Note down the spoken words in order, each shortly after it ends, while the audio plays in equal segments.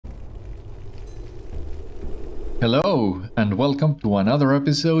Hello, and welcome to another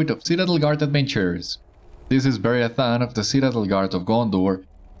episode of Citadel Guard Adventures. This is Beriathan of the Citadel Guard of Gondor,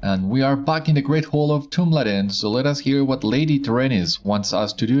 and we are back in the Great Hall of Tumladen, so let us hear what Lady Terenis wants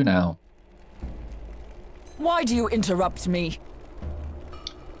us to do now. Why do you interrupt me?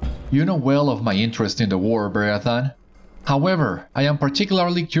 You know well of my interest in the war, Beriathan. However, I am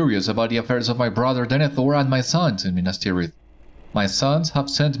particularly curious about the affairs of my brother Denethor and my sons in Minas Tirith. My sons have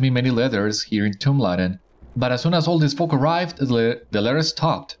sent me many letters here in Tumladen, but as soon as all these folk arrived, the letters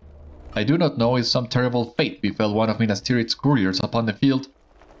stopped. I do not know if some terrible fate befell one of Minas Tirith's couriers upon the field,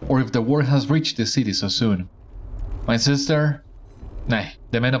 or if the word has reached the city so soon. My sister...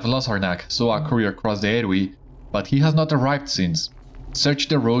 the men of Lossarnach saw a courier cross the Erui, but he has not arrived since. Search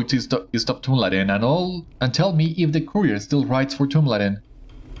the roads east of Tumladen and tell me if the courier still rides for Tumladen.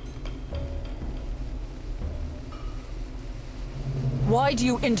 Why do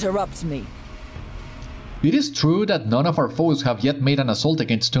you interrupt me? It is true that none of our foes have yet made an assault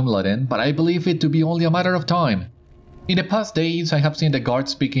against Tumladen, but I believe it to be only a matter of time. In the past days, I have seen the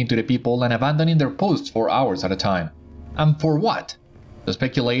guards speaking to the people and abandoning their posts for hours at a time. And for what? To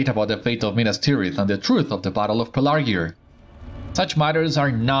speculate about the fate of Minas Tirith and the truth of the Battle of Pelargir. Such matters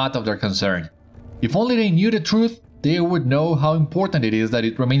are not of their concern. If only they knew the truth, they would know how important it is that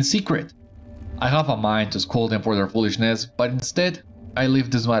it remains secret. I have a mind to scold them for their foolishness, but instead, I leave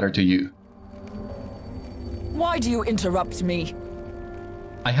this matter to you. Why do you interrupt me?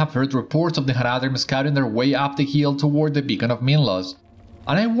 I have heard reports of the Haradrim scouting their way up the hill toward the beacon of Minlos,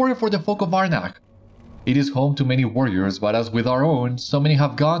 and I worry for the folk of Arnach. It is home to many warriors, but as with our own, so many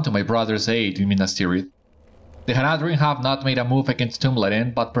have gone to my brother's aid in Minas Tirith. The Haradrim have not made a move against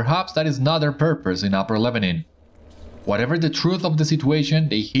Tumladen, but perhaps that is not their purpose in Upper Lebanon. Whatever the truth of the situation,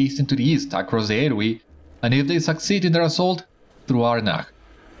 they hasten to the east across the Erui, and if they succeed in their assault, through Arnach.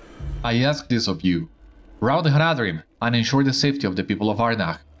 I ask this of you. Rout the Haradrim and ensure the safety of the people of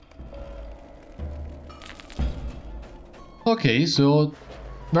Arnach. Okay, so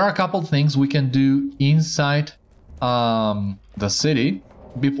there are a couple things we can do inside the city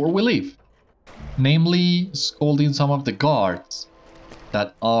before we leave. Namely, scolding some of the guards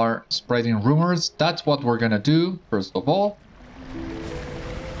that are spreading rumors. That's what we're gonna do, first of all.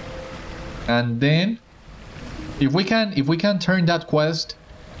 And then, if we can turn that quest,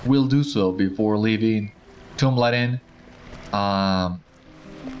 we'll do so before leaving Tumladen,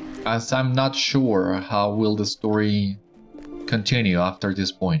 as I'm not sure how will the story continue after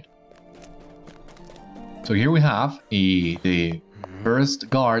this point. So here we have the first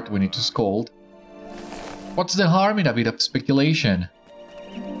guard we need to scold. What's the harm in a bit of speculation?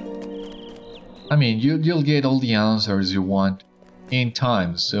 I mean, you'll get all the answers you want in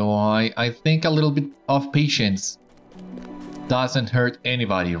time, so I think a little bit of patience doesn't hurt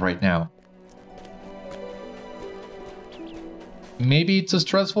anybody right now. Maybe it's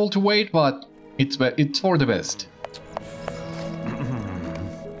stressful to wait, but it's for the best.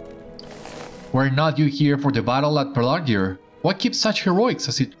 Were not you here for the battle at Pelargir? What keeps such heroics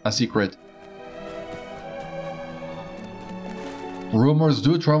a secret? Rumors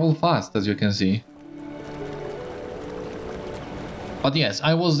do travel fast, as you can see. But yes,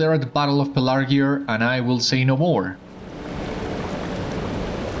 I was there at the Battle of Pelargir, and I will say no more.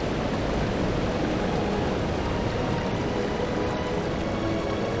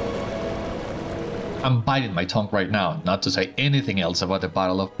 I'm biting my tongue right now, not to say anything else about the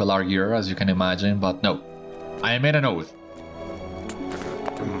Battle of Pelargir, as you can imagine, but no. I made an oath.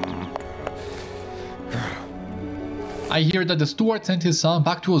 I hear that the steward sent his son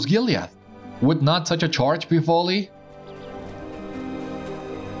back to Osgiliath. Would not such a charge be folly?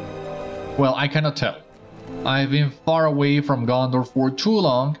 Well, I cannot tell. I've been far away from Gondor for too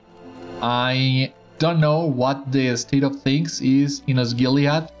long. I don't know what the state of things is in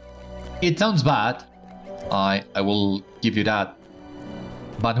Osgiliath. It sounds bad. I will give you that.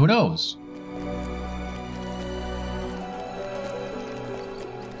 But who knows?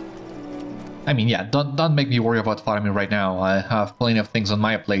 I mean, yeah, don't make me worry about farming right now. I have plenty of things on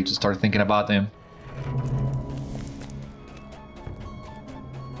my plate to start thinking about them.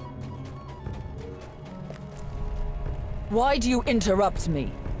 Why do you interrupt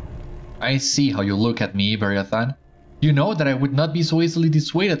me? I see how you look at me, Beriathan. You know that I would not be so easily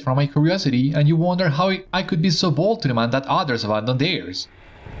dissuaded from my curiosity, and you wonder how I could be so bold to demand that others abandon theirs.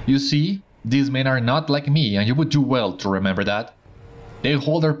 You see, these men are not like me, and you would do well to remember that. They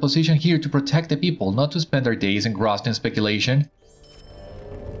hold their position here to protect the people, not to spend their days engrossed in speculation.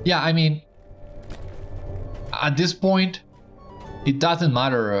 Yeah, I mean, at this point, it doesn't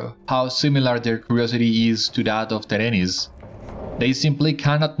matter how similar their curiosity is to that of Terenis. They simply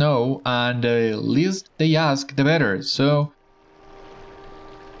cannot know, and the least they ask, the better. So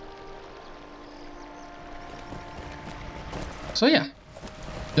yeah,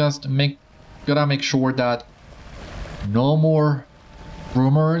 just gotta make sure that no more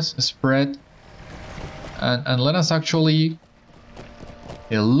rumors spread, and let us actually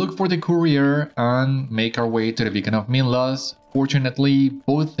look for the courier and make our way to the beacon of Minlos. Fortunately,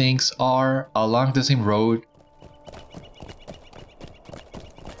 both things are along the same road.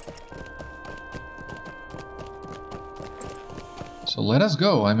 So let us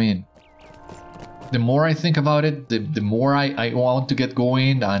go. I mean, the more I think about it, the more I want to get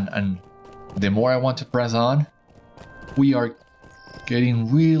going, and the more I want to press on. We are getting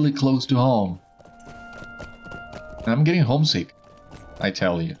really close to home. I'm getting homesick, I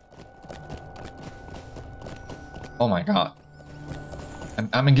tell you. Oh my god.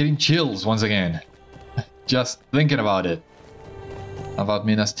 I'm getting chills once again. Just thinking about it. About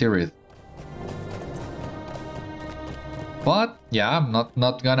Minas Tirith. But yeah, I'm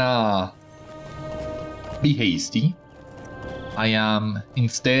not gonna be hasty. I am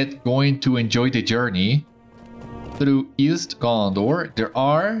instead going to enjoy the journey through East Gondor. There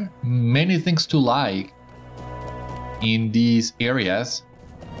are many things to like in these areas.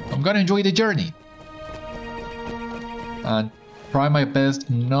 I'm gonna enjoy the journey and try my best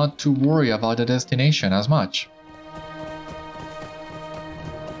not to worry about the destination as much.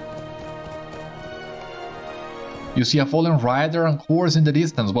 You see a fallen rider and horse in the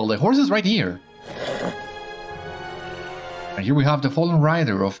distance. Well, the horse is right here. And here we have the fallen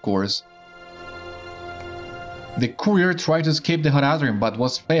rider, of course. The courier tried to escape the Haradrim, but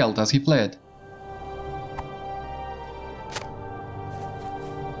was failed as he fled.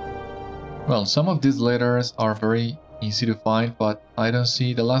 Well, some of these letters are very easy to find, but I don't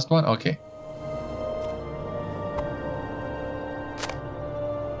see the last one. Okay.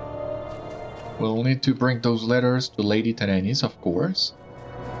 We'll need to bring those letters to Lady Terenis, of course.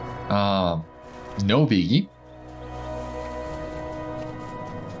 No biggie.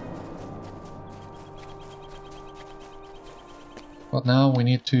 But now we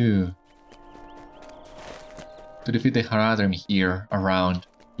need to defeat the Haradrim here around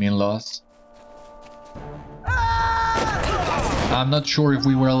Minlos. I'm not sure if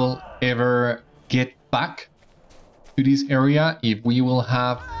we will ever get back to this area, if we will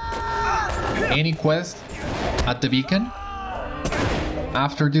have any quest at the beacon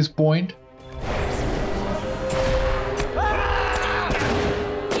after this point.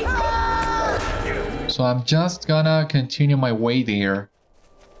 So I'm just gonna continue my way there.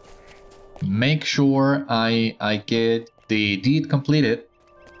 Make sure I get the deed completed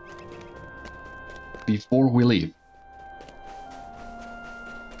before we leave.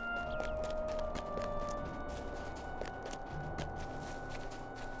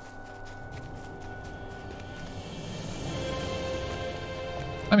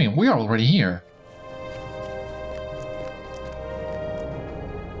 I mean, we are already here.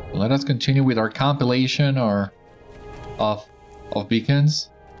 Let us continue with our compilation of beacons.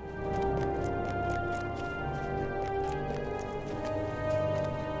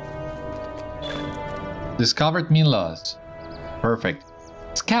 Discovered Minlos. Perfect.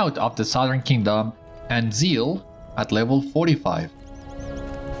 Scout of the Southern Kingdom and Zeal at level 45.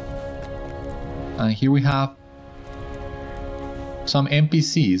 And here we have some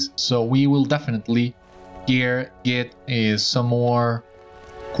NPCs, so we will definitely here get some more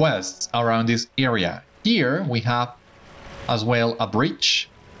quests around this area. Here we have as well a bridge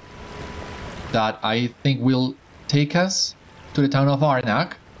that I think will take us to the town of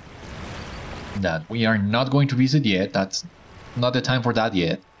Arnach, that we are not going to visit yet. That's not the time for that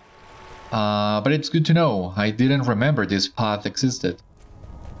yet, but it's good to know. I didn't remember this path existed.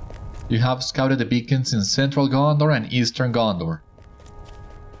 You have scouted the beacons in central Gondor and eastern Gondor.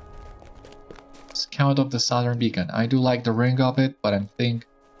 Scout of the southern beacon. I do like the ring of it, but I think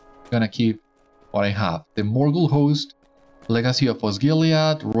I'm gonna keep what I have. The Morgul host, Legacy of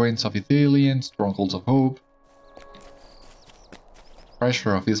Osgiliath, Ruins of Ithilien, Strongholds of Hope,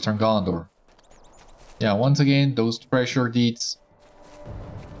 Treasure of Eastern Gondor. Yeah, once again, those treasure deeds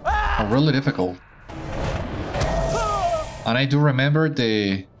are really difficult. And I do remember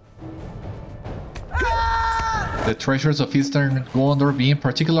the treasures of Eastern Gondor being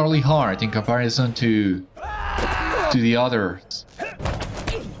particularly hard in comparison to the others.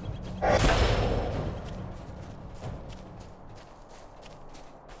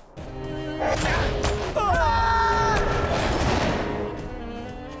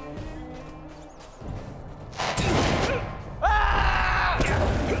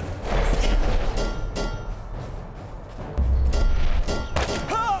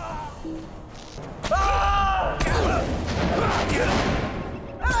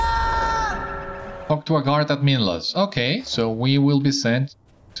 Talk to a guard at Minlos. Okay, so we will be sent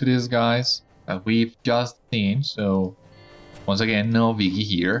to these guys that we've just seen. So, once again, no biggie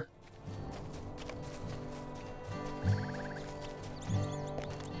here.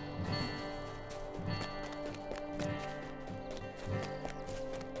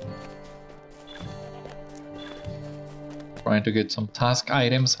 Trying to get some task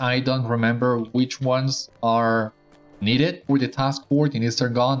items. I don't remember which ones are needed for the task board in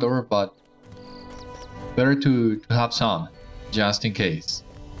Eastern Gondor, but better to have some, just in case.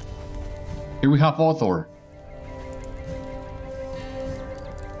 Here we have LOTRO.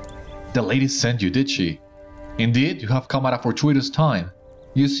 The lady sent you, did she? Indeed, you have come at a fortuitous time.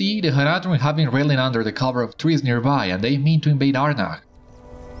 You see, the Haradrim have been railing under the cover of trees nearby, and they mean to invade Arnach.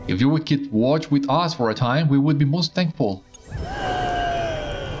 If you would keep watch with us for a time, we would be most thankful.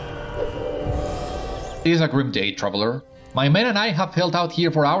 It is a grim day, traveler. My men and I have held out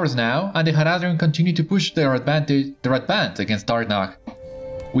here for hours now, and the Haradrim continue to push their advance against Arnach.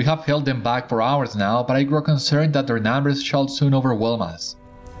 We have held them back for hours now, but I grow concerned that their numbers shall soon overwhelm us.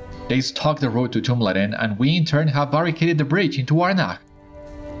 They stock the road to Tumlaren, and we in turn have barricaded the bridge into Arnach.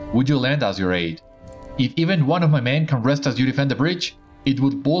 Would you lend us your aid? If even one of my men can rest as you defend the bridge, it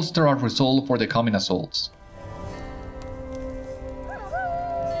would bolster our resolve for the coming assaults.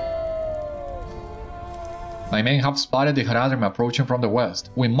 My men have spotted the Haradrim approaching from the west.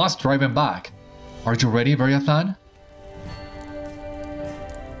 We must drive them back. Are you ready, Beriathan?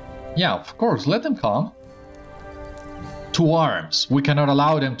 Yeah, of course, let them come. To arms! We cannot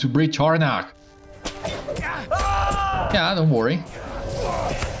allow them to breach Arnach! Yeah, don't worry.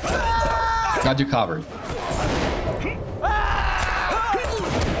 Got you covered.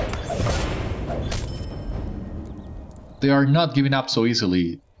 They are not giving up so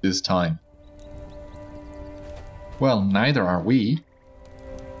easily this time. Well, neither are we.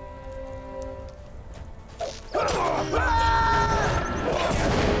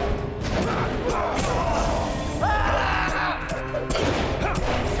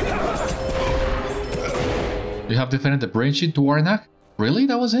 You have defended the bridge into Arnach? Really?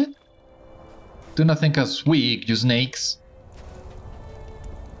 That was it? Do not think us weak, you snakes.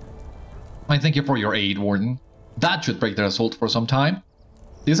 I thank you for your aid, Warden. That should break their assault for some time.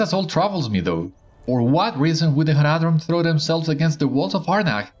 This assault troubles me, though. For what reason would the Haradrim throw themselves against the walls of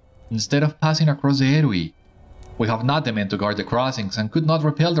Arnach instead of passing across the Erui? We have not the men to guard the crossings and could not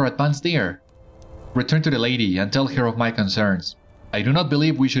repel their advance there. Return to the lady and tell her of my concerns. I do not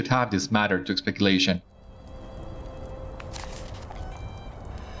believe we should have this matter to speculation.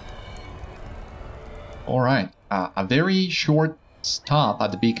 Alright, a very short stop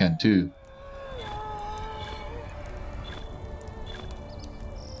at the beacon too.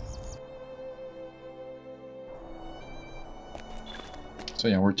 So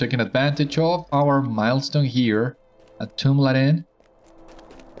yeah, we're taking advantage of our milestone here at Tumlaren.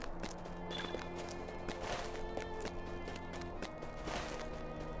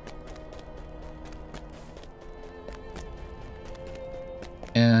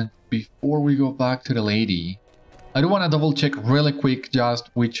 And before we go back to the lady, I do want to double check really quick just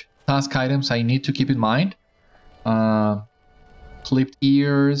which task items I need to keep in mind. Clipped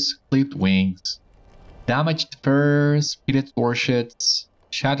ears, clipped wings, damaged furs, pitted gorgets,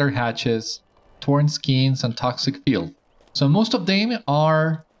 shattered hatches, torn skins, and toxic filth. So most of them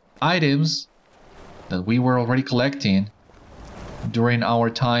are items that we were already collecting during our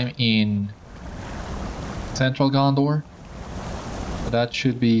time in Central Gondor. So that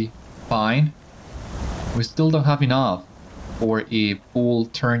should be fine. We still don't have enough for a full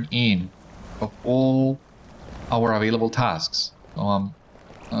turn-in of all our available tasks. So I'm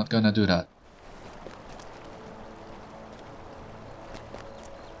not gonna do that.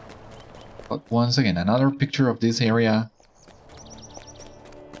 But once again, another picture of this area.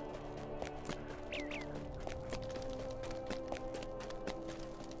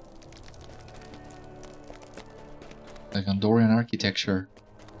 The Gondorian architecture.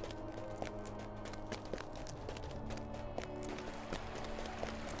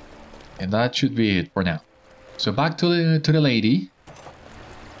 And that should be it for now. So back to the lady.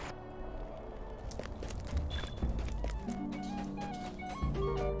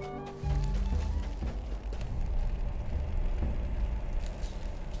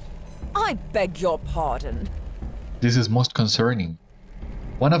 I beg your pardon. This is most concerning.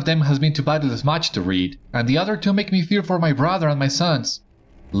 One of them has been to battle as much to read, and the other two make me fear for my brother and my sons.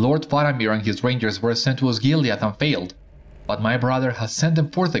 Lord Faramir and his rangers were sent to Osgiliath and failed, but my brother has sent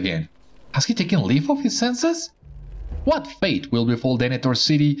them forth again. Has he taken leave of his senses? What fate will befall Denethor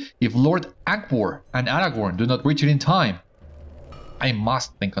city if Lord Angkor and Aragorn do not reach it in time? I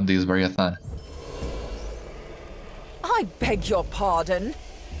must think on this, Beriathan. I beg your pardon.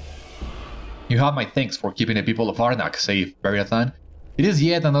 You have my thanks for keeping the people of Arnach safe, Beriathan. It is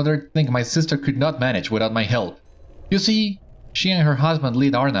yet another thing my sister could not manage without my help. You see, she and her husband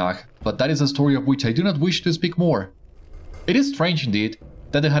lead Arnach, but that is a story of which I do not wish to speak more. It is strange indeed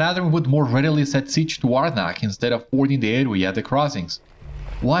that the Haradrim would more readily set siege to Arnach instead of fording the Erui at the crossings.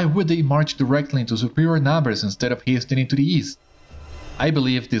 Why would they march directly into superior numbers instead of hastening to the east? I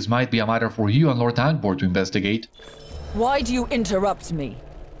believe this might be a matter for you and Lord Angmor to investigate. Why do you interrupt me?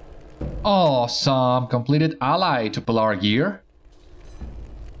 Oh, some completed ally to Pilar Gear.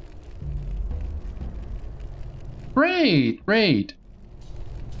 Great, great.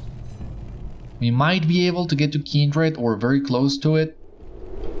 We might be able to get to Kindred or very close to it.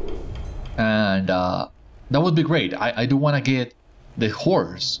 And that would be great. I do want to get the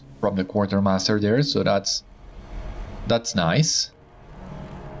horse from the quartermaster there, so that's nice.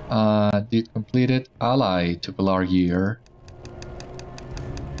 Did completed ally to Pilar Gear.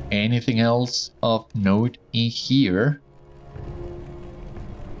 Anything else of note in here?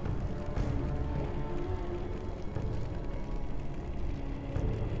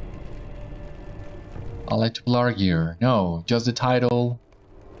 Ally to Pilar Gear. No, just the title,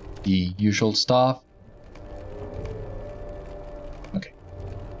 the usual stuff. Okay.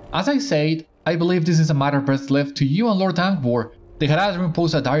 As I said, I believe this is a matter best left to you and Lord Angmor. The Haradrim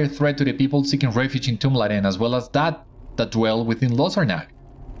pose a dire threat to the people seeking refuge in Tumlaren, as well as that dwell within Lossarnach.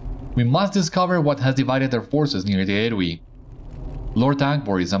 We must discover what has divided their forces near the Erui. Lord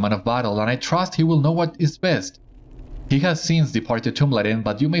Angmor is a man of battle, and I trust he will know what is best. He has since departed Tumlaren,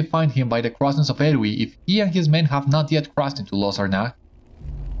 but you may find him by the crossings of Erui if he and his men have not yet crossed into Lossarnach.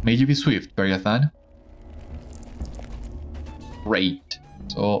 May you be swift, Beriathan. Great.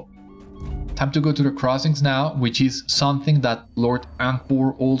 So, time to go to the crossings now, which is something that Lord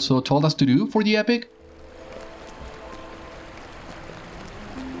Angmor also told us to do for the epic.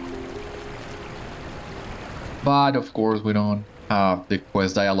 But of course we don't have the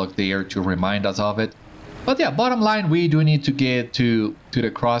quest dialogue there to remind us of it. But yeah, bottom line, we do need to get to the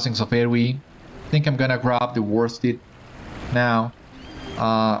crossings of Erui. I think I'm gonna grab the worsted now.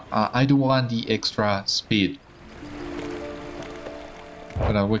 I do want the extra speed,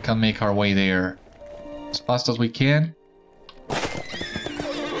 so that we can make our way there as fast as we can.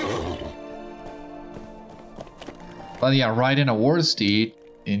 But yeah, riding a worsted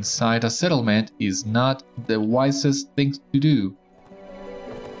inside a settlement is not the wisest thing to do.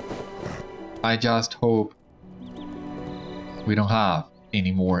 I just hope we don't have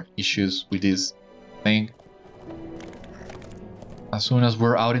any more issues with this thing. As soon as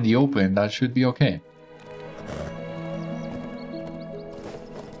we're out in the open, that should be okay.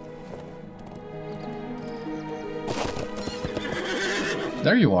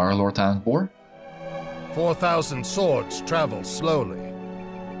 There you are, Lord Angmor. 4,000 swords travel slowly.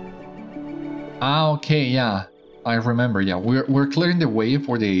 Ah, okay, yeah. I remember, yeah. We're clearing the way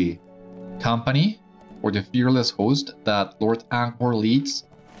for the company, or the fearless host that Lord Angmor leads.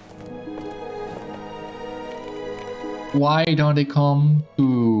 Why don't they come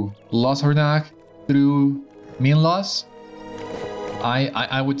to Lossarnach through Minlos?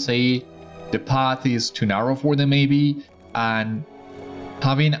 I would say the path is too narrow for them maybe, and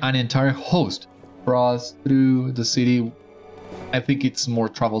having an entire host cross through the city, I think it's more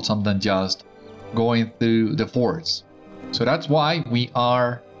troublesome than just going through the forts. So that's why we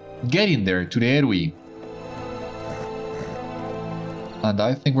are getting there to the Erui. And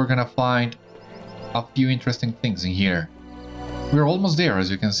I think we're gonna find a few interesting things in here. We're almost there,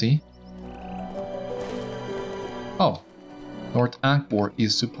 as you can see. Oh, Lord Angmor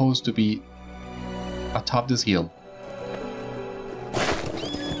is supposed to be atop this hill.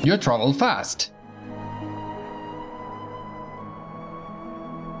 You travel fast!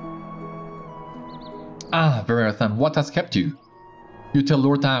 Ah, Beriathan, what has kept you? You tell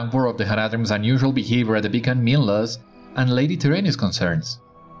Lord Angmor of the Haradrim's unusual behavior at the beacon Minlos and Lady Terenis' concerns.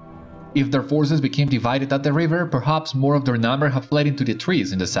 If their forces became divided at the river, perhaps more of their number have fled into the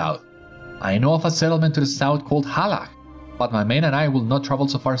trees in the south. I know of a settlement to the south called Halach, but my men and I will not travel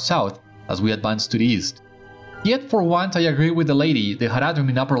so far south as we advance to the east. Yet for once I agree with the lady, the Haradrim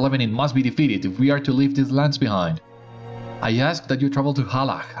in Upper Lebanon must be defeated if we are to leave these lands behind. I ask that you travel to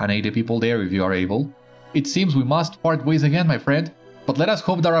Halach and aid the people there if you are able. It seems we must part ways again, my friend, but let us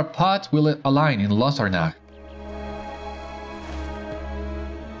hope that our paths will align in Lossarnach.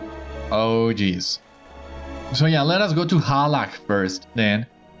 Oh jeez. So yeah, let us go to Halach first then,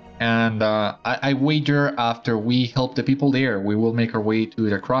 and I wager after we help the people there, we will make our way to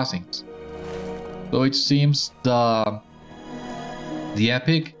the crossings. So it seems the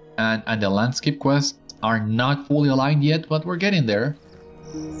epic and the landscape quest are not fully aligned yet, but we're getting there.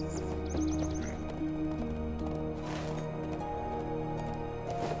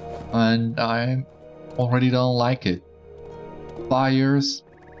 And I already don't like it. Fires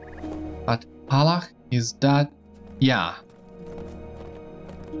at Halach? Is that... yeah.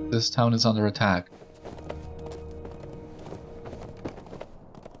 This town is under attack.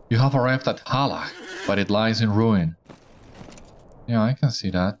 You have arrived at Halach, but it lies in ruin. Yeah, I can see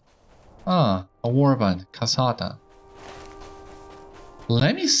that. Ah, a warband, Kasata.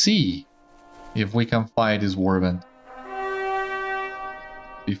 Let me see if we can fight this warband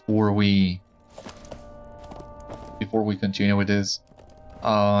before we continue with this.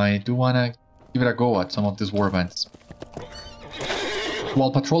 I do wanna give it a go at some of these warbands.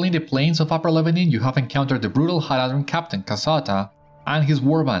 While patrolling the plains of Upper Lebanon, you have encountered the brutal Haradrim captain Kasata and his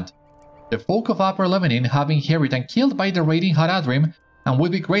warband. The folk of Upper Lebanon have been harried and killed by the raiding Haradrim and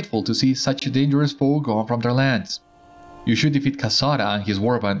would be grateful to see such a dangerous foe gone from their lands. You should defeat Kasata and his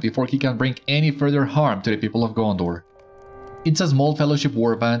warband before he can bring any further harm to the people of Gondor. It's a small fellowship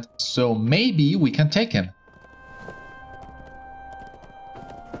warband, so maybe we can take him.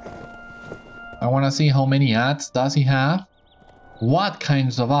 I wanna see how many adds does he have? What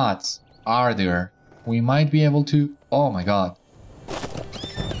kinds of adds are there? We might be able to... oh my god.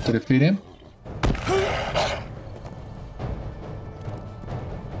 To defeat him?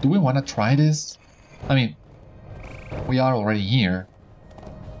 Do we wanna try this? I mean, we are already here.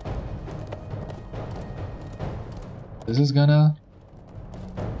 This is gonna...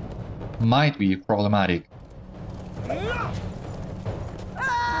 might be problematic.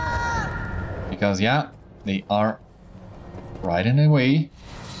 Because yeah, they are riding away.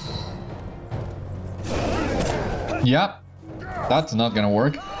 Yep, that's not gonna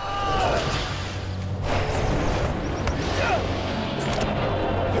work.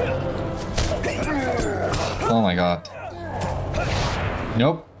 Oh my god.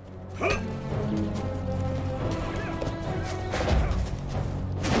 Nope.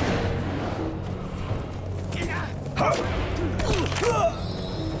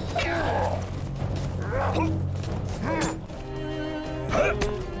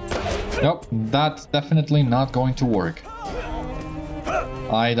 Nope, that's definitely not going to work.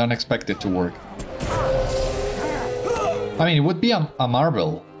 I don't expect it to work. I mean, it would be a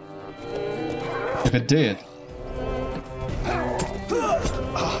marvel if it did.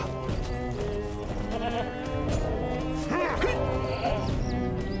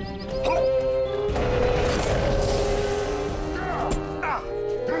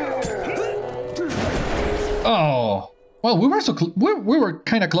 Oh, well, we were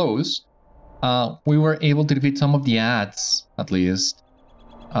kind of close. We were able to defeat some of the adds, at least.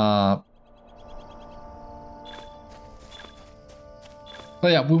 But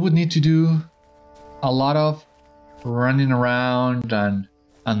yeah, we would need to do a lot of running around and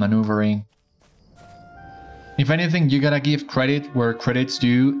maneuvering. If anything, you gotta give credit where credit's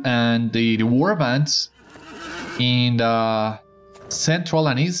due, and the warbands in the Central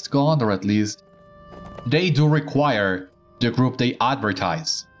and East Gondor, at least, they do require the group they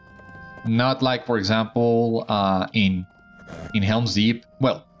advertise. Not like, for example, in Helm's Deep.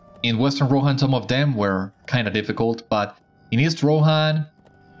 Well, in Western Rohan some of them were kind of difficult, but in East Rohan,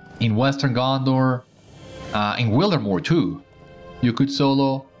 in Western Gondor, in Wildermoor too, you could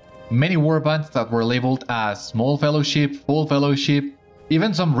solo many warbands that were labeled as small fellowship, full fellowship,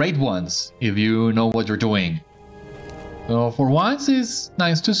 even some raid ones, if you know what you're doing. So for once, it's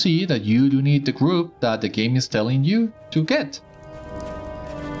nice to see that you do need the group that the game is telling you to get.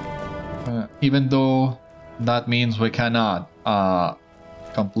 Even though that means we cannot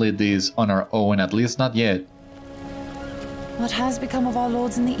complete this on our own, at least not yet. What has become of our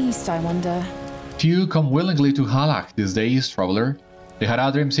lords in the east, I wonder? Few come willingly to Halach these days, traveler. The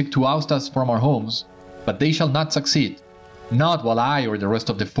Haradrim seek to oust us from our homes, but they shall not succeed. Not while I or the rest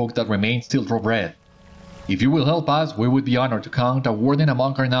of the folk that remain still draw breath. If you will help us, we would be honored to count a warden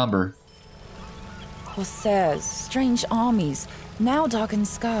among our number. Corsairs, strange armies, now darkened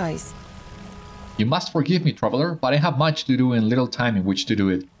skies. You must forgive me, traveler, but I have much to do and little time in which to do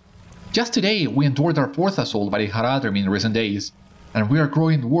it. Just today, we endured our fourth assault by the Haradrim in recent days, and we are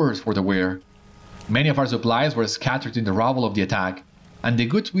growing worse for the wear. Many of our supplies were scattered in the rubble of the attack, and the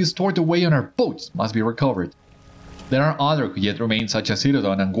goods we stored away on our boats must be recovered. There are others who yet remain, such as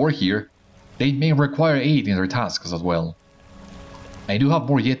Citadel and Gore here. They may require aid in their tasks as well. I do have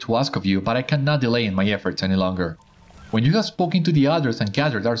more yet to ask of you, but I cannot delay in my efforts any longer. When you have spoken to the others and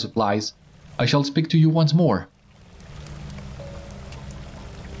gathered our supplies, I shall speak to you once more.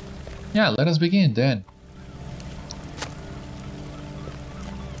 Yeah, let us begin then.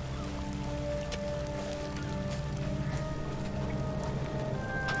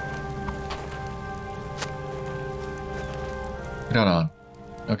 Hold on.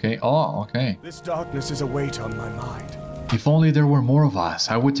 Okay, oh, okay. This darkness is a weight on my mind. If only there were more of us,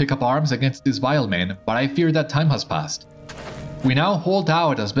 I would take up arms against these vile men, but I fear that time has passed. We now hold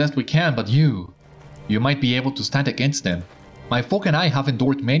out as best we can, but you might be able to stand against them. My folk and I have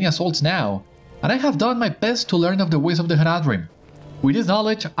endured many assaults now, and I have done my best to learn of the ways of the Haradrim. With this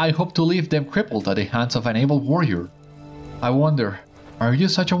knowledge, I hope to leave them crippled at the hands of an able warrior. I wonder, are you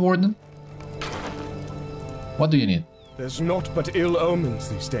such a warden? What do you need? There's naught but ill omens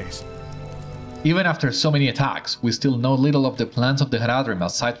these days. Even after so many attacks, we still know little of the plans of the Haradrim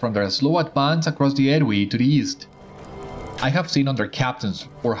aside from their slow advance across the Erui to the east. I have seen under captains,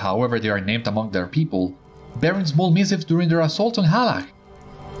 or however they are named among their people, bearing small missives during their assaults on Halach.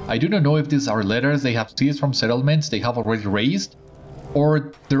 I do not know if these are letters they have seized from settlements they have already razed,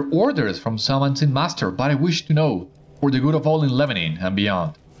 or their orders from some unseen master, but I wish to know, for the good of all in Lebanon and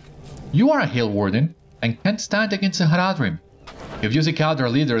beyond. You are a Hill Warden, and can't stand against the Haradrim. If you seek out their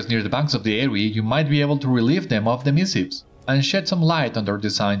leaders near the banks of the Erui, you might be able to relieve them of the missives, and shed some light on their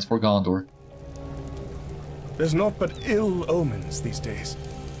designs for Gondor. There's naught but ill omens these days.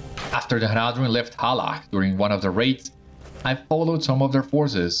 After the Haradrim left Halach during one of the raids, I followed some of their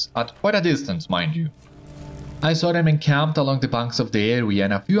forces, at quite a distance, mind you. I saw them encamped along the banks of the Erui,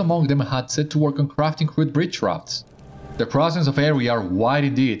 and a few among them had set to work on crafting crude bridge rafts. The crossings of Erui are wide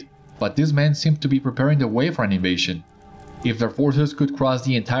indeed, but these men seemed to be preparing the way for an invasion. If their forces could cross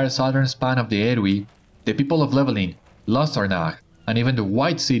the entire southern span of the Erui, the people of Lebanon, Lossarnach, and even the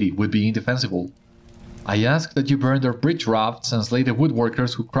White City would be indefensible. I ask that you burn their bridge rafts and slay the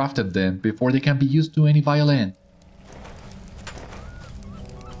woodworkers who crafted them before they can be used to any vile end.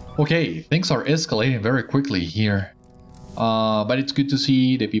 Okay, things are escalating very quickly here. But it's good to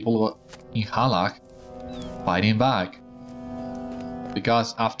see the people in Halach fighting back.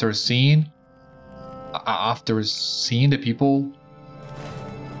 Because after seeing the people,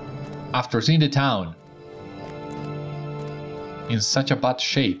 after seeing the town in such a bad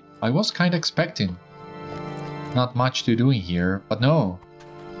shape, I was kinda expecting not much to do in here, but no.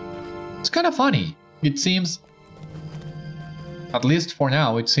 It's kinda funny. It seems, at least for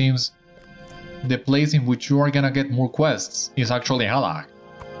now, it seems the place in which you are gonna get more quests is actually Halach,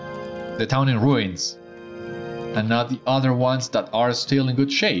 the town in ruins, and not the other ones that are still in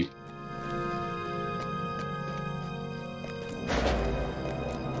good shape.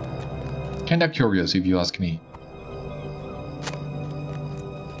 Kinda curious if you ask me.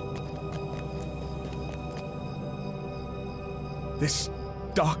 This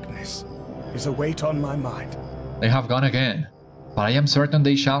darkness is a weight on my mind. They have gone again, but I am certain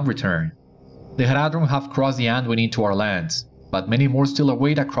they shall return. The Haradrim have crossed the Anduin into our lands, but many more still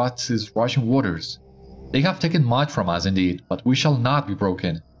await across these rushing waters. They have taken much from us indeed, but we shall not be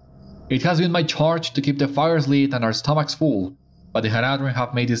broken. It has been my charge to keep the fires lit and our stomachs full, but the Haradrim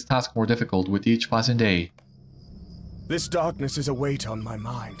have made this task more difficult with each passing day. This darkness is a weight on my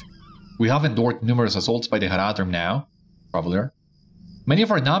mind. We have endured numerous assaults by the Haradrim now, Traveler. Many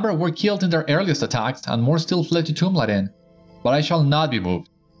of our number were killed in their earliest attacks, and more still fled to Tumladen, but I shall not be moved.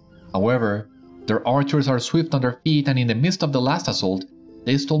 However, their archers are swift on their feet, and in the midst of the last assault,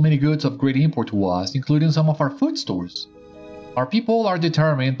 they stole many goods of great import to us, including some of our food stores. Our people are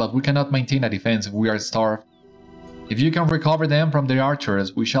determined, but we cannot maintain a defense if we are starved. If you can recover them from the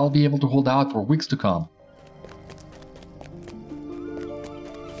archers, we shall be able to hold out for weeks to come.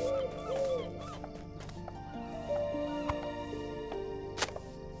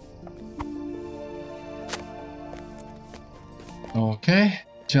 Okay,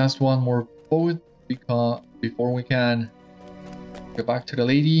 just one more boat before we can go back to the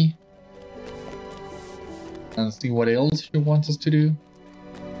lady and see what else she wants us to do.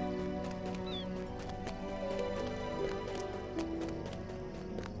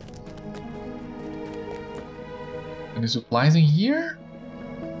 Any supplies in here?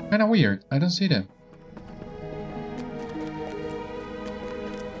 Kinda weird, I don't see them.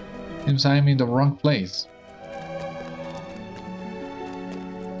 Seems I'm in the wrong place.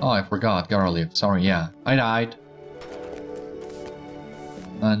 Oh, I forgot, Garlic. Sorry, yeah. I died.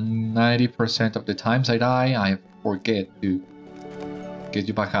 And 90% of the times I die, I forget to get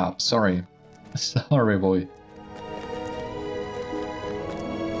you back up. Sorry. Sorry, boy.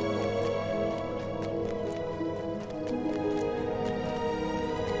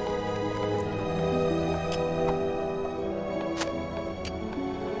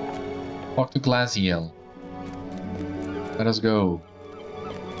 Talk to Glassiel. Let us go.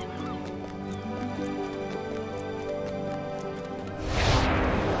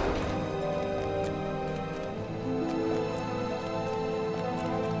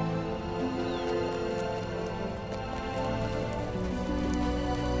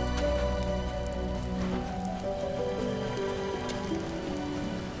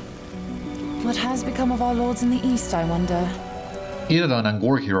 What has become of our lords in the east, I wonder? Citadel and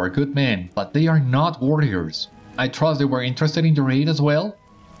Gorgir are good men, but they are not warriors. I trust they were interested in your aid as well.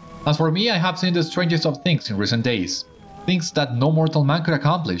 As for me, I have seen the strangest of things in recent days. Things that no mortal man could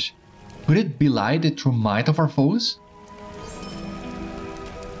accomplish. Could it belie the true might of our foes?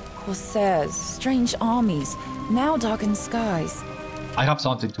 Corsairs, strange armies, now darkened skies. I have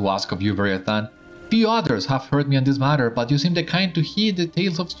something to ask of you, Beriathan. Few others have heard me on this matter, but you seem the kind to heed the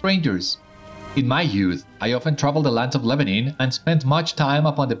tales of strangers. In my youth, I often traveled the lands of Lebanon and spent much time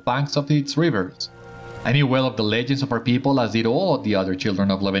upon the banks of its rivers. I knew well of the legends of our people, as did all of the other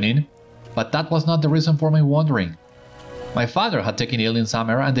children of Lebanon, but that was not the reason for my wandering. My father had taken ill in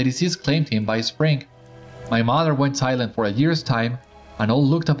summer, and the disease claimed him by spring. My mother went silent for a year's time, and all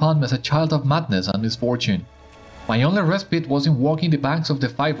looked upon me as a child of madness and misfortune. My only respite was in walking the banks of the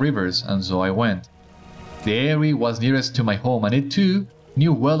 5 rivers, and so I went. The Erui was nearest to my home, and it too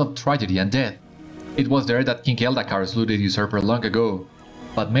knew well of tragedy and death. It was there that King Eldakar slew the usurper long ago,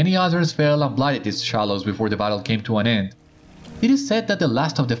 but many others fell and blighted its shallows before the battle came to an end. It is said that the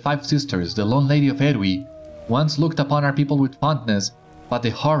last of the 5 sisters, the lone lady of Erui, once looked upon our people with fondness, but the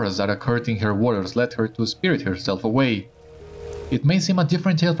horrors that occurred in her waters led her to spirit herself away. It may seem a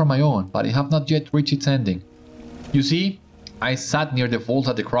different tale from my own, but I have not yet reached its ending. You see, I sat near the falls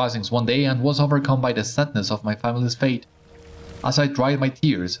at the crossings one day and was overcome by the sadness of my family's fate. As I dried my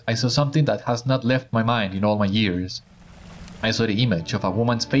tears, I saw something that has not left my mind in all my years. I saw the image of a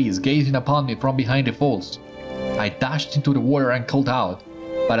woman's face gazing upon me from behind the falls. I dashed into the water and called out,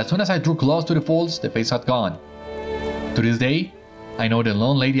 but as soon as I drew close to the falls, the face had gone. To this day, I know the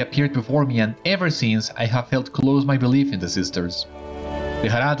lone lady appeared before me, and ever since I have held close my belief in the sisters. The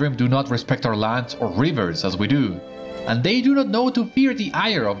Haradrim do not respect our lands or rivers as we do, and they do not know to fear the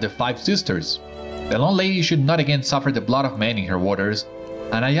ire of the 5 sisters. The lone lady should not again suffer the blood of men in her waters,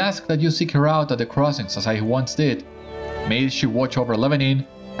 and I ask that you seek her out at the crossings as I once did. May she watch over Lebanon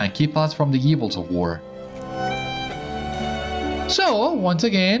and keep us from the evils of war. So, once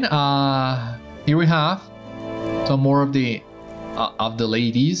again, here we have some more of the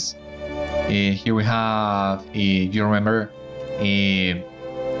ladies. Here we have, you remember,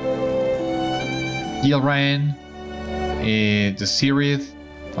 Gilran, the Sirith.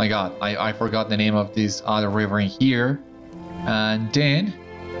 My god, I forgot the name of this other river in here. And then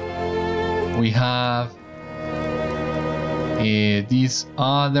we have this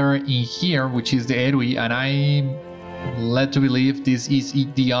other in here, which is the Erui, and I'm led to believe this is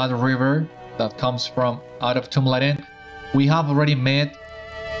the other river that comes from out of Tumlaren. We have already met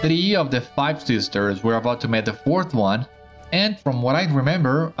 3 of the 5 sisters. We're about to meet the 4th one, and from what I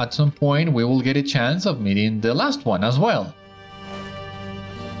remember, at some point we will get a chance of meeting the last one as well.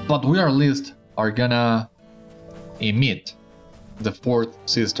 But we at least are gonna meet the 4th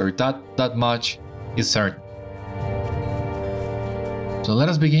sister. That much is certain. So let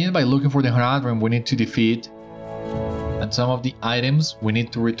us begin by looking for the Haradrim we need to defeat, and some of the items we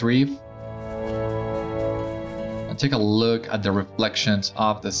need to retrieve. And take a look at the reflections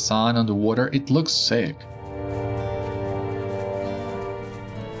of the sun on the water. It looks sick.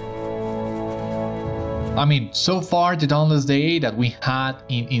 I mean, so far the dawnless day that we had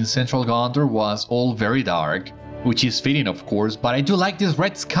in central Gondor was all very dark, which is fitting of course, but I do like these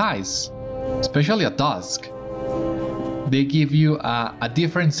red skies, especially at dusk. They give you a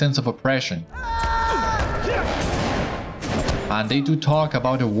different sense of oppression. And they do talk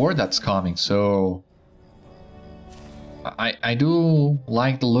about a war that's coming, so I do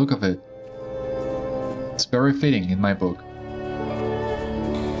like the look of it. It's very fitting in my book.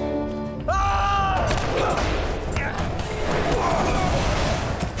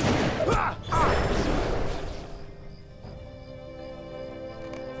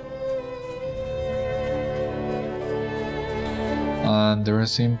 And there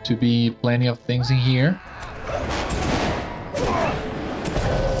seem to be plenty of things in here.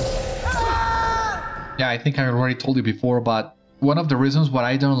 Yeah, I think I already told you before, but one of the reasons why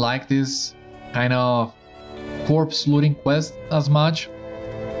I don't like this kind of corpse looting quest as much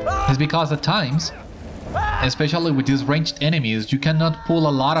is because at times, especially with these ranged enemies, you cannot pull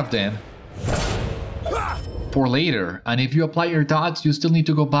a lot of them for later, and if you apply your dots, you still need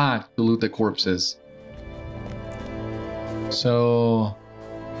to go back to loot the corpses. So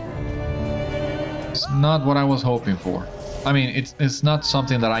it's not what I was hoping for. I mean, it's not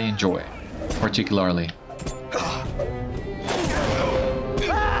something that I enjoy particularly.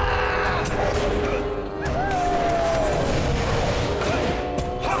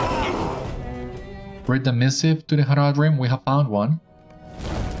 Read the missive to the Haradrim. We have found one.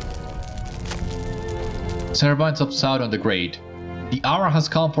 Servants of South on the Great. The hour has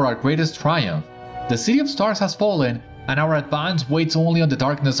come for our greatest triumph. The City of Stars has fallen, and our advance waits only on the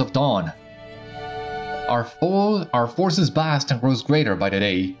darkness of dawn. Our force is vast and grows greater by the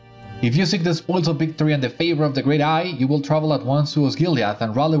day. If you seek the spoils of victory and the favor of the Great Eye, you will travel at once to Osgiliath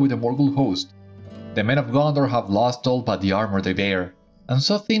and rally with the Morgul host. The men of Gondor have lost all but the armor they bear, and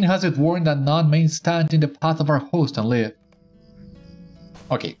so thin has it worn that none may stand in the path of our host and live.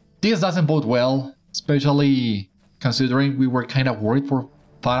 Okay, this doesn't bode well, especially considering we were kind of worried for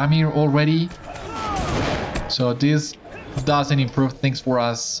Faramir already. So this doesn't improve things for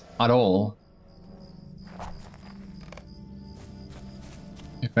us at all.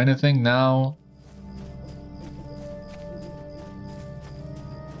 If anything, now...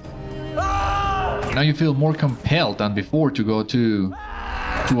 Now you feel more compelled than before to go to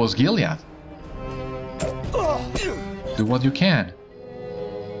Osgiliath. Do what you can.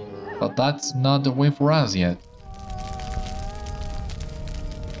 But that's not the way for us yet.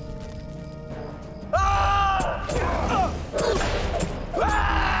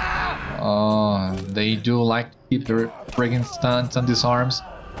 Oh, they do like to keep their friggin' stunts and disarms.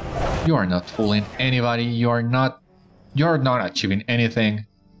 You are not fooling anybody. You're not achieving anything.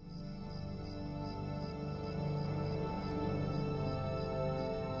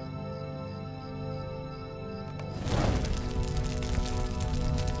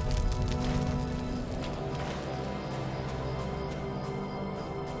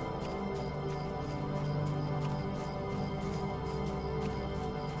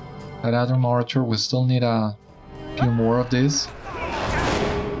 Haradrim Archer, we still need a few more of this.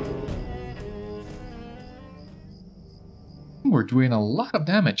 We're doing a lot of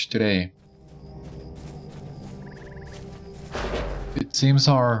damage today. It seems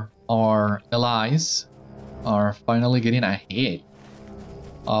our allies are finally getting ahead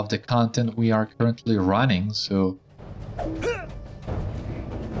of the content we are currently running, so...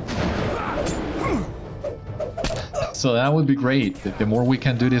 So that would be great. The more we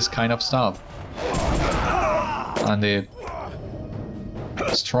can do this kind of stuff, and the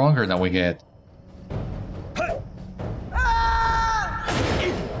stronger that we get.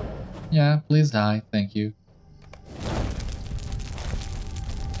 Yeah, please die, thank you.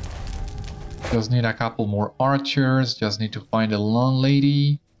 Just need a couple more archers, just need to find the Lone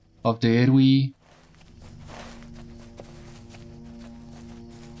Lady of the Erui.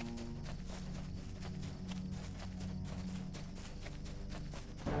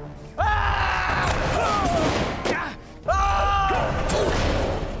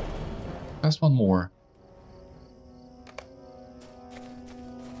 Just one more.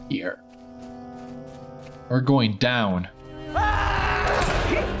 Here. We're going down.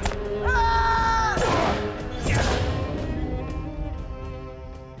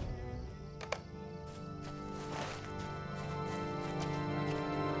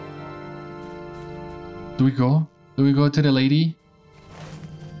 Do we go? Do we go to the lady?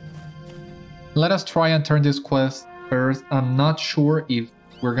 Let us try and turn this quest first. I'm not sure if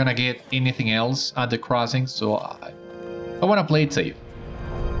we're gonna get anything else at the crossing, so I wanna play it safe,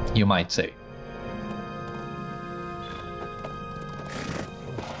 you might say.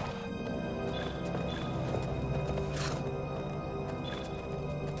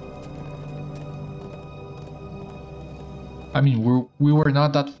 I mean, we were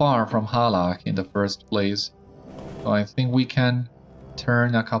not that far from Halach in the first place, so I think we can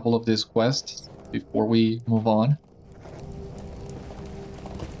turn a couple of these quests before we move on.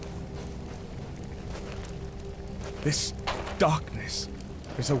 This darkness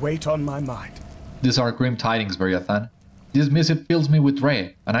is a weight on my mind. These are grim tidings, Beriathan. This missive fills me with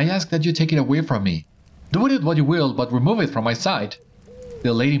dread, and I ask that you take it away from me. Do with it what you will, but remove it from my sight.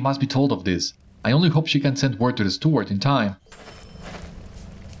 The lady must be told of this. I only hope she can send word to the steward in time.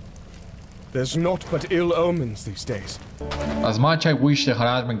 There's naught but ill omens these days. As much I wish the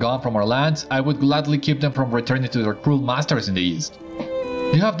Haradrim gone from our lands, I would gladly keep them from returning to their cruel masters in the east.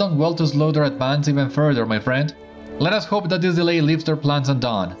 You have done well to slow their advance even further, my friend. Let us hope that this delay leaves their plans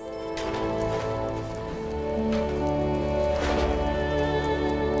undone.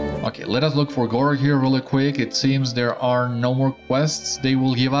 Okay, let us look for Gondor here really quick. It seems there are no more quests they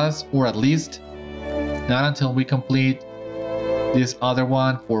will give us, or at least not until we complete this other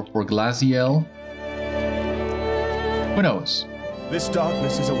one for Glassiel. Who knows? This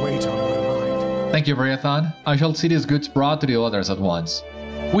darkness is a weight on my mind. Thank you, Beriathan. I shall see these goods brought to the others at once.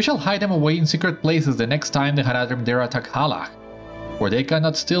 We shall hide them away in secret places the next time the Haradrim dare attack Halach, where they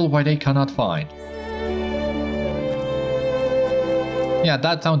cannot steal what they cannot find. Yeah,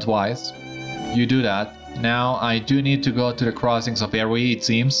 that sounds wise. You do that. Now I do need to go to the crossings of Erui, it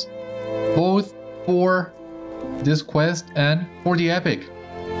seems. Both for this quest and for the epic.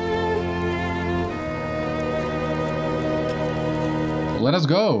 Let us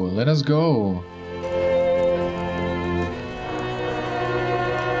go, let us go.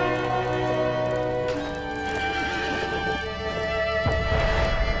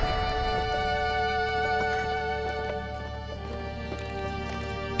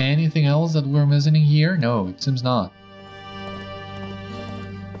 Anything else that we're missing here? No, it seems not.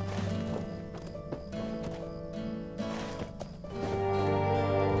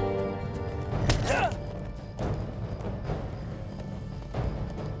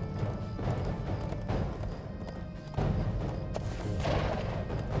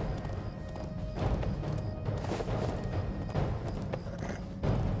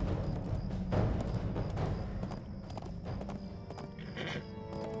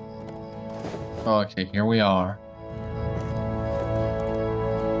 Okay, here we are.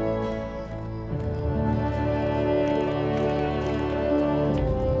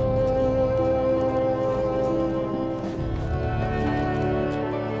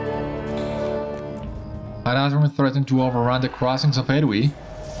 Haradrim threatened to overrun the crossings of Erui.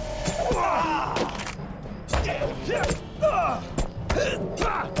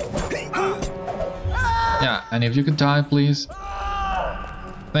 Yeah, and if you could die, please.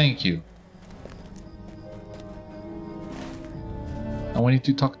 Thank you. And we need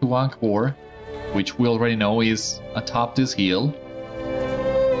to talk to Angkor, which we already know is atop this hill.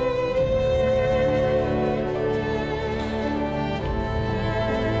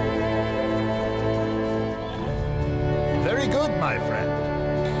 Very good, my friend.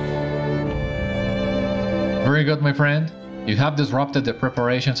 Very good, my friend. You have disrupted the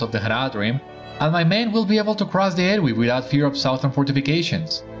preparations of the Haradrim, and my men will be able to cross the Erui without fear of southern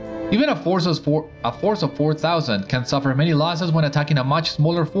fortifications. Even a force of 4,000 can suffer many losses when attacking a much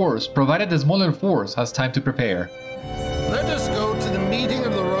smaller force, provided the smaller force has time to prepare. Let us go to the meeting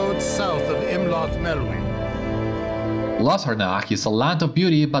of the road south of Melwi. Lossarnach is a land of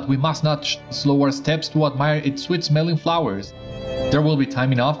beauty, but we must not slow our steps to admire its sweet-smelling flowers. There will be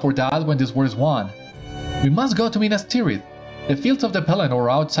time enough for that when this war is won. We must go to Minas Tirith. The fields of the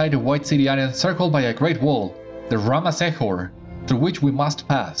Pelennor outside the White City are encircled by a great wall, the Ramasehor, through which we must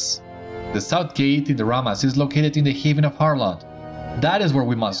pass. The south gate in the Ramas is located in the haven of Harland. That is where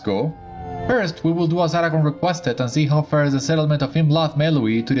we must go. First, we will do as Aragorn requested and see how fares the settlement of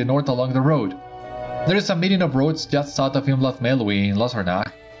Melwi to the north along the road. There is a meeting of roads just south of Melwi in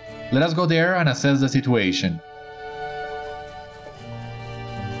Lossarnach. Let us go there and assess the situation.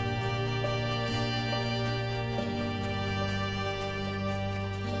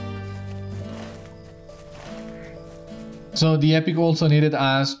 So the epic also needed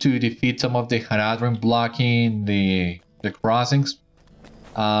us to defeat some of the Haradrim blocking the crossings.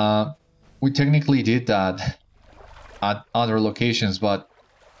 We technically did that at other locations, but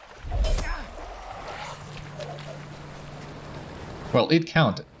well, it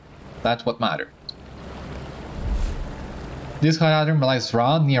counted. That's what mattered. This Haradrim lies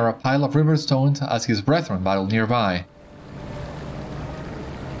drowned near a pile of river stones as his brethren battle nearby.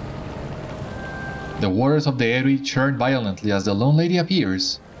 The waters of the Erui churn violently as the Lone Lady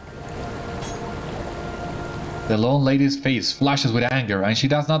appears. The Lone Lady's face flashes with anger and she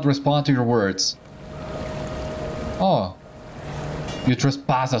does not respond to your words. Oh, you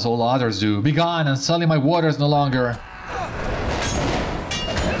trespass as all others do. Begone and sully my waters no longer.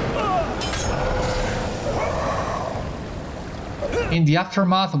 In the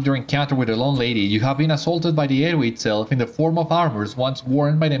aftermath of your encounter with the Lone Lady, you have been assaulted by the Erui itself in the form of armors once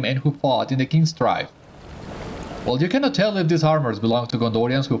worn by the men who fought in the King's Strife. While you cannot tell if these armors belong to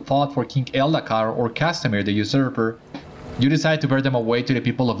Gondorians who fought for King Eldacar or Castamir the Usurper, you decide to bear them away to the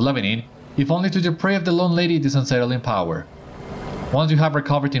people of Lebanon, if only to deprive the Lone Lady this unsettling power. Once you have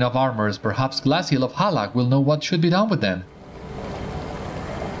recovered enough armors, perhaps Glassiel of Halach will know what should be done with them.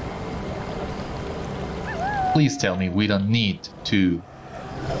 Please tell me we don't need to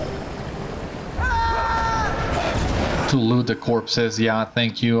loot the corpses. Yeah,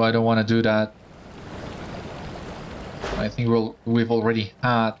 thank you. I don't want to do that. I think we've already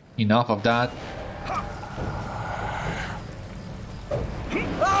had enough of that.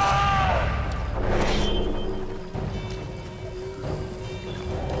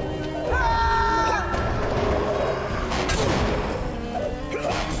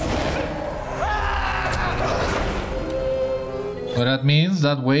 So that means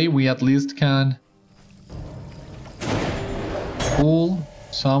that way we at least can pull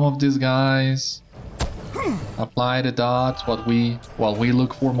some of these guys, apply the dots while we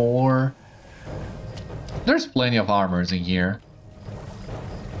look for more. There's plenty of armors in here.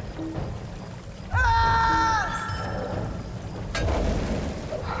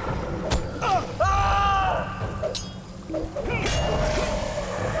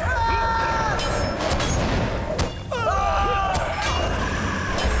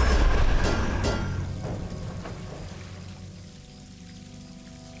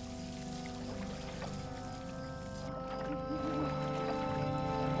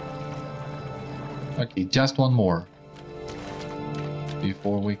 Definitely, just one more.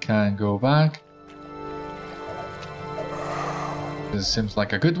 Before we can go back. This seems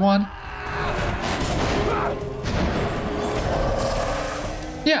like a good one.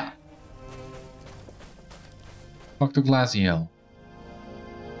 Yeah. Talk to Glassiel.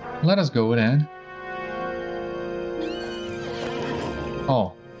 Let us go then.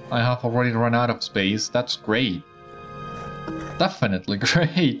 Oh, I have already run out of space. That's great. Definitely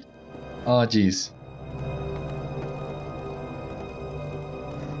great. Oh, jeez.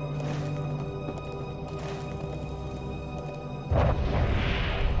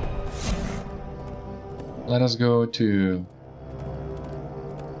 Let us go to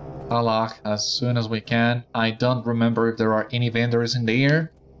Halach as soon as we can. I don't remember if there are any vendors in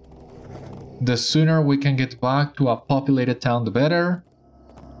there. The sooner we can get back to a populated town, the better.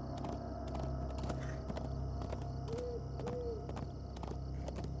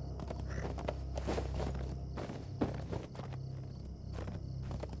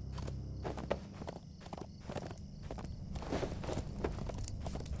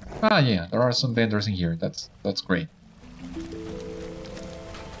 Ah, yeah, there are some vendors in here. That's great.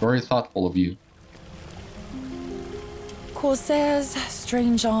 Very thoughtful of you. Corsairs,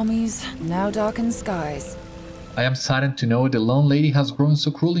 strange armies, now darkened skies. I am saddened to know the Lone Lady has grown so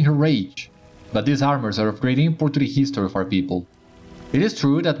cruel in her rage. But these armors are of great import to the history of our people. It is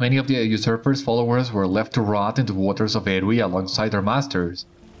true that many of the usurper's followers were left to rot in the waters of Erui alongside their masters.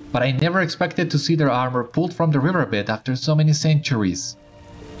 But I never expected to see their armor pulled from the riverbed after so many centuries.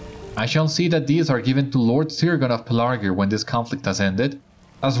 I shall see that these are given to Lord Sirgon of Pelargir when this conflict has ended.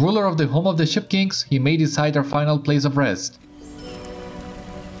 As ruler of the home of the Ship Kings, he may decide our final place of rest.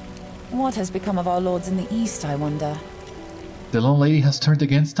 What has become of our lords in the east, I wonder? The Lone Lady has turned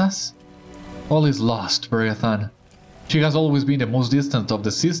against us? All is lost, Beriathan. She has always been the most distant of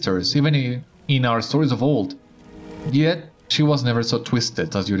the sisters, even in our stories of old. Yet, she was never so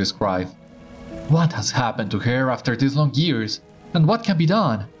twisted as you describe. What has happened to her after these long years, and what can be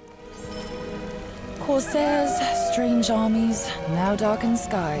done? Corsairs, strange armies, now darkened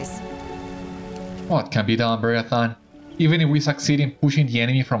skies. What can be done, Beriathan? Even if we succeed in pushing the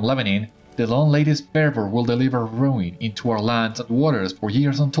enemy from Lebanon, the Lone Lady's fervor will deliver ruin into our lands and waters for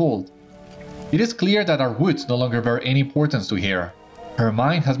years untold. It is clear that our woods no longer bear any importance to her. Her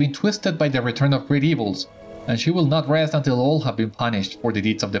mind has been twisted by the return of great evils, and she will not rest until all have been punished for the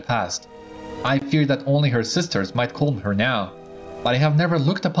deeds of the past. I fear that only her sisters might calm her now, but I have never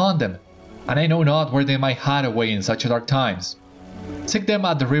looked upon them, and I know not where they might hide away in such dark times. Seek them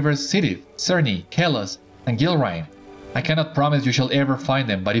at the rivers Citadel, Cerny, Kelos, and Gilrain. I cannot promise you shall ever find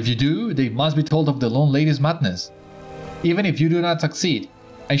them, but if you do, they must be told of the Lone Lady's madness. Even if you do not succeed,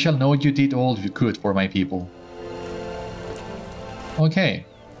 I shall know you did all you could for my people. Okay.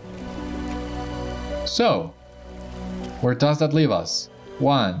 So, where does that leave us?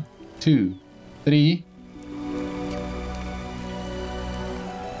 1, 2, 3...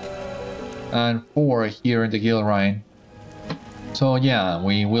 and 4 here in the Gilrain. So yeah,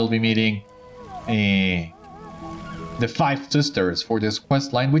 we will be meeting the 5 sisters for this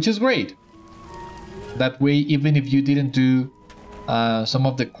quest line, which is great. That way, even if you didn't do some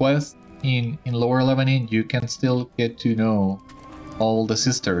of the quests in Lower Lebanon, you can still get to know all the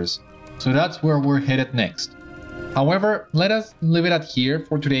sisters. So that's where we're headed next. However, let us leave it at here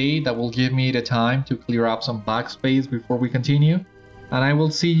for today. That will give me the time to clear up some backspace before we continue. And I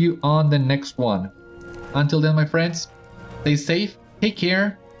will see you on the next one. Until then, my friends, stay safe, take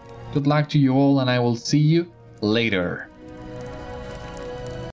care, good luck to you all, and I will see you later.